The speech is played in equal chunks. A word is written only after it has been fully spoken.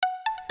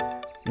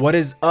What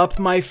is up,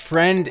 my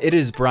friend? It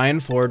is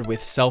Brian Ford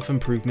with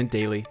Self-Improvement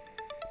Daily.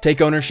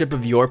 Take ownership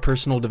of your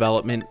personal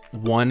development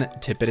one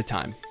tip at a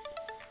time.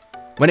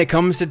 When it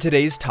comes to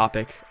today's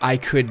topic, I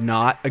could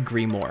not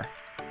agree more.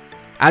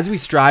 As we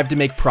strive to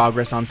make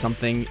progress on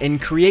something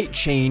and create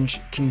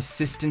change,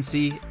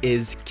 consistency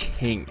is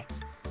king.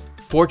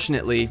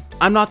 Fortunately,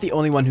 I'm not the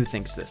only one who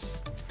thinks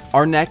this.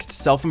 Our next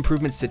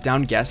self-improvement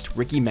sit-down guest,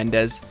 Ricky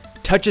Mendez,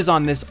 touches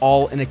on this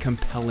all in a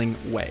compelling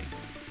way.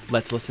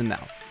 Let's listen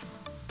now.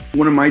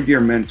 One of my dear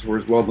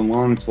mentors, Weldon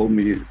Long, told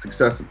me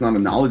success is not a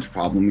knowledge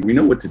problem. We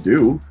know what to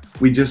do.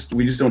 We just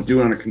don't do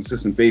it on a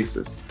consistent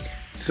basis.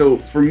 So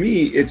for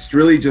me, it's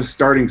really just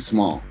starting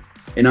small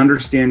and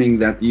understanding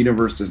that the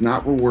universe does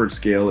not reward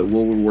scale, it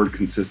will reward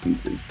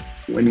consistency.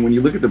 When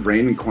you look at the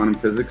brain and quantum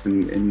physics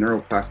and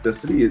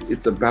neuroplasticity,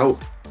 it's about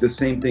the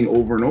same thing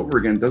over and over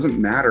again. It doesn't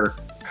matter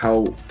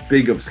how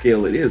big of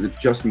scale it is, it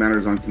just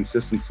matters on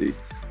consistency.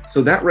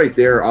 So that right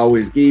there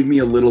always gave me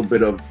a little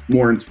bit of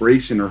more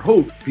inspiration or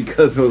hope,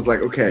 because I was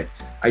like, okay,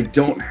 I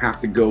don't have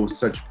to go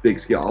such big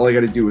scale. All I got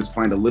to do is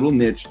find a little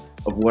niche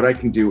of what I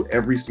can do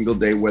every single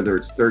day, whether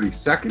it's 30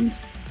 seconds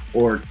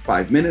or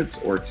 5 minutes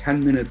or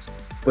 10 minutes,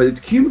 but it's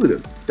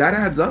cumulative. That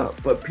adds up.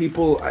 But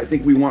people, I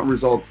think we want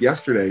results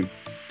yesterday.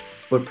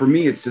 But for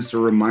me, it's just a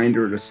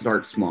reminder to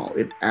start small.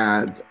 It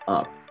adds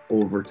up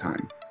over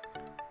time.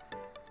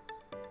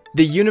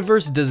 The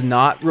universe does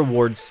not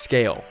reward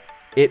scale.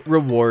 It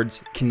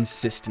rewards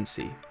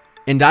consistency.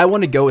 And I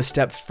want to go a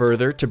step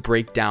further to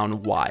break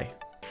down why.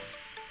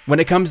 When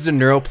it comes to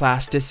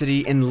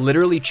neuroplasticity and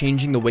literally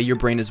changing the way your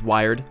brain is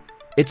wired,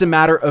 it's a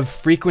matter of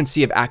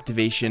frequency of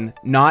activation,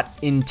 not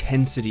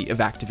intensity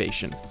of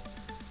activation.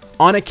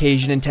 On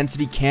occasion,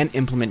 intensity can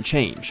implement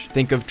change.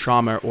 Think of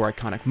trauma or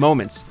iconic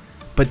moments,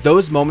 but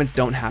those moments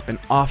don't happen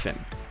often.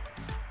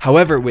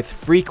 However, with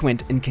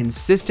frequent and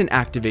consistent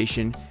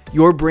activation,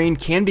 your brain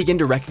can begin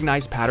to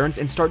recognize patterns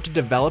and start to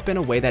develop in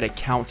a way that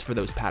accounts for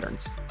those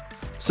patterns.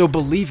 So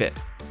believe it,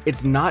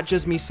 it's not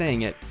just me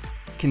saying it,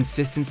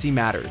 consistency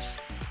matters,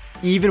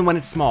 even when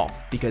it's small,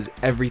 because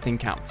everything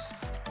counts.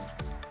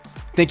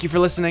 Thank you for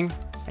listening,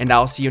 and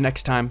I'll see you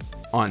next time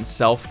on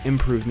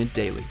Self-Improvement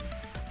Daily.